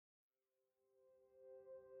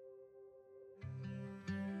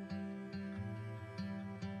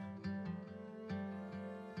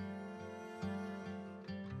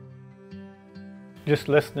Just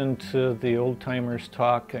listening to the old timers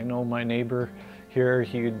talk, I know my neighbor here,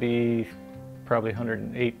 he would be probably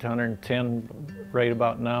 108 to 110 right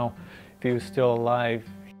about now if he was still alive.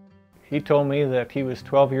 He told me that he was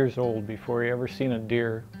 12 years old before he ever seen a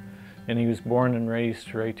deer, and he was born and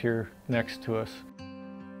raised right here next to us.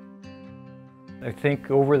 I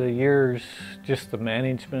think over the years, just the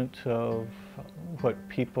management of what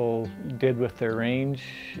people did with their range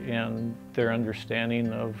and their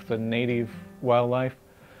understanding of the native wildlife,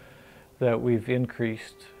 that we've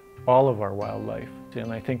increased all of our wildlife,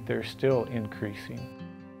 and I think they're still increasing.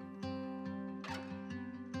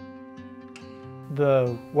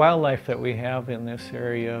 The wildlife that we have in this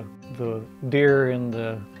area, the deer and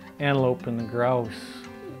the antelope and the grouse,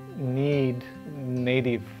 need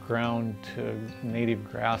native ground,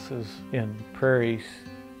 native grasses and prairies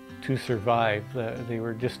to survive. They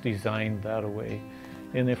were just designed that way.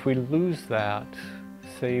 And if we lose that,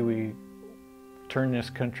 say we turn this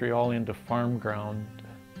country all into farm ground,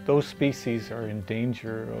 those species are in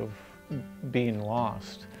danger of being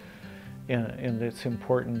lost. And it's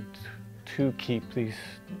important to keep these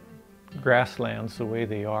grasslands the way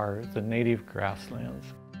they are, the native grasslands.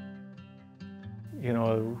 You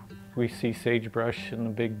know, we see sagebrush and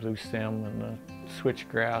the big blue stem and the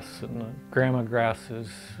switchgrass and the grama grasses,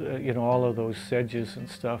 you know, all of those sedges and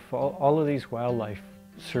stuff. All of these wildlife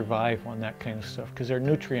survive on that kind of stuff because they're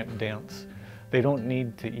nutrient dense. They don't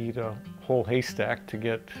need to eat a whole haystack to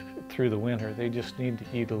get through the winter. They just need to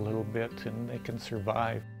eat a little bit and they can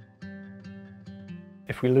survive.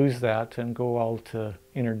 If we lose that and go all to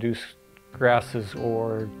introduce grasses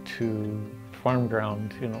or to farm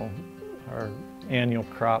ground, you know, our annual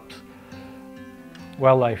crops,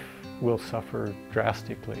 wildlife will suffer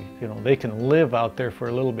drastically. You know, they can live out there for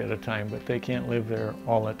a little bit of time, but they can't live there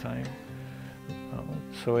all the time.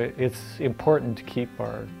 So it's important to keep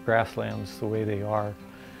our grasslands the way they are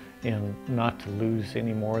and not to lose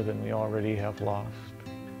any more than we already have lost.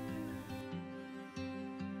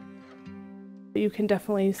 You can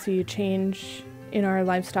definitely see a change in our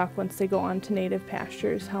livestock once they go on to native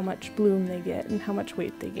pastures, how much bloom they get and how much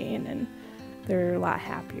weight they gain, and they're a lot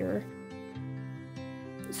happier.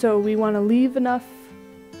 So we want to leave enough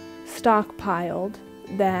stockpiled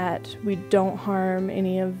that we don't harm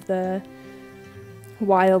any of the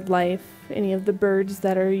wildlife, any of the birds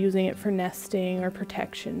that are using it for nesting or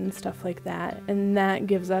protection and stuff like that. And that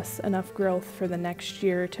gives us enough growth for the next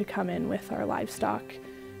year to come in with our livestock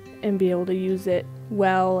and be able to use it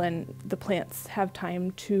well, and the plants have time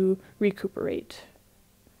to recuperate.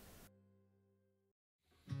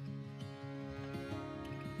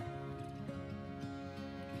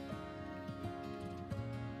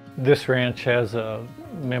 This ranch has a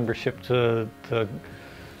membership to the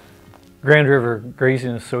Grand River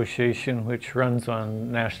Grazing Association, which runs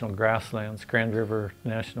on national grasslands, Grand River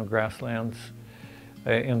National Grasslands,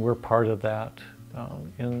 and we're part of that.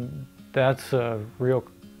 And that's a real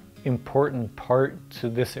important part to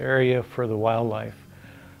this area for the wildlife.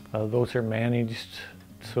 Those are managed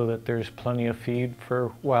so that there's plenty of feed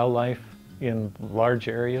for wildlife in large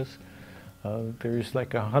areas. There's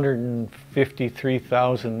like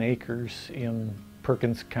 153,000 acres in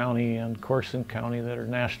Perkins County and Corson County that are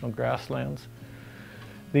national grasslands.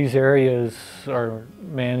 These areas are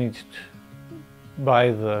managed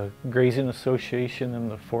by the Grazing Association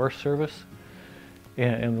and the Forest Service,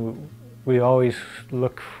 and we always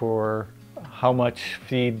look for how much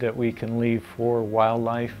feed that we can leave for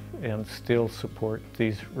wildlife and still support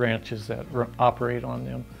these ranches that operate on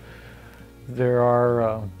them. There are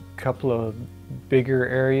a couple of bigger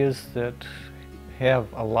areas that have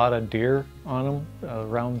a lot of deer on them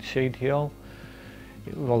around Shade Hill,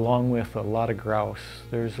 along with a lot of grouse.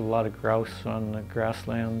 There's a lot of grouse on the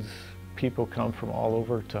grasslands. People come from all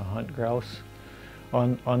over to hunt grouse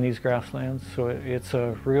on these grasslands, so it's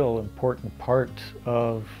a real important part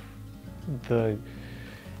of the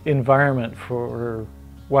environment for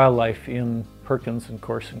wildlife in Perkins and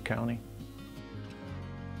Corson County.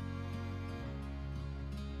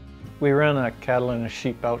 We run a cattle and a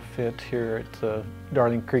sheep outfit here at the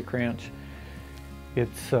Darling Creek Ranch.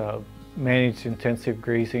 It's managed intensive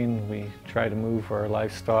grazing. We try to move our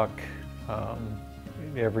livestock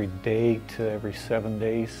every day to every 7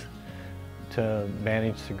 days to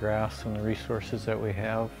manage the grass and the resources that we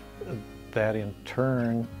have. That in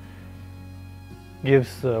turn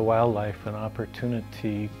gives the wildlife an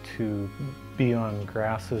opportunity to be on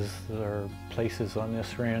grasses. There are places on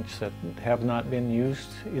this ranch that have not been used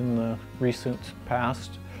in the recent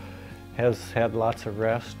past, has had lots of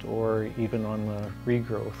rest, or even on the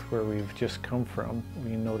regrowth where we've just come from.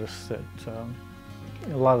 We notice that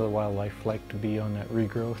a lot of the wildlife like to be on that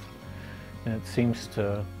regrowth, and it seems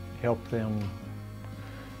to help them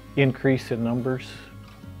increase in numbers.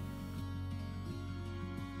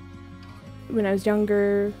 When I was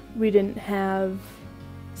younger, we didn't have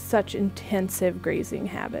such intensive grazing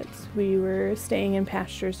habits. We were staying in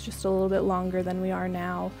pastures just a little bit longer than we are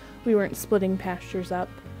now. We weren't splitting pastures up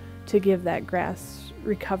to give that grass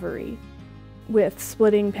recovery. With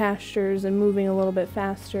splitting pastures and moving a little bit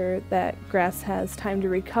faster, that grass has time to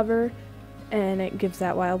recover, and it gives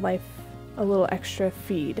that wildlife a little extra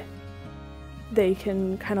feed. They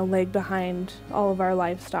can kind of lag behind all of our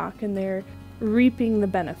livestock, and they're reaping the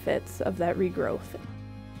benefits of that regrowth.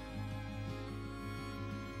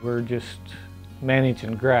 We're just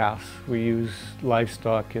managing grass. We use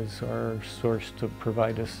livestock as our source to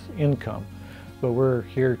provide us income, but we're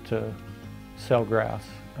here to sell grass.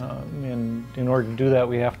 And in order to do that,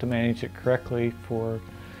 we have to manage it correctly for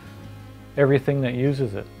everything that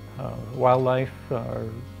uses it. Wildlife, our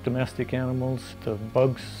domestic animals, the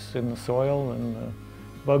bugs in the soil and the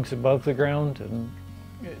bugs above the ground, and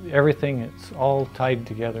everything, it's all tied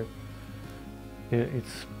together.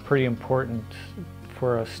 It's pretty important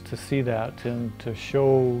for us to see that and to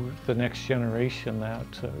show the next generation that,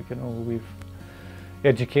 we've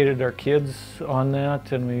educated our kids on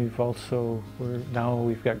that, and we've got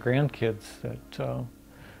grandkids that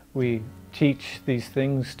we teach these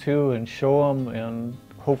things to and show them, and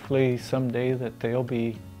hopefully someday that they'll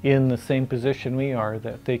be in the same position we are,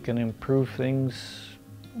 that they can improve things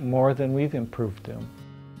more than we've improved them.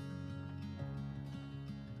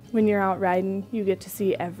 When you're out riding, you get to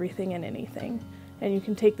see everything and anything. And you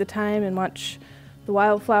can take the time and watch the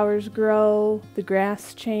wildflowers grow, the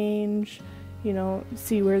grass change,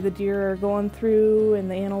 see where the deer are going through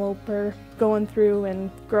and the antelope are going through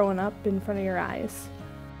and growing up in front of your eyes.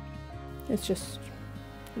 It's just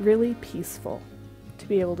really peaceful to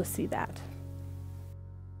be able to see that.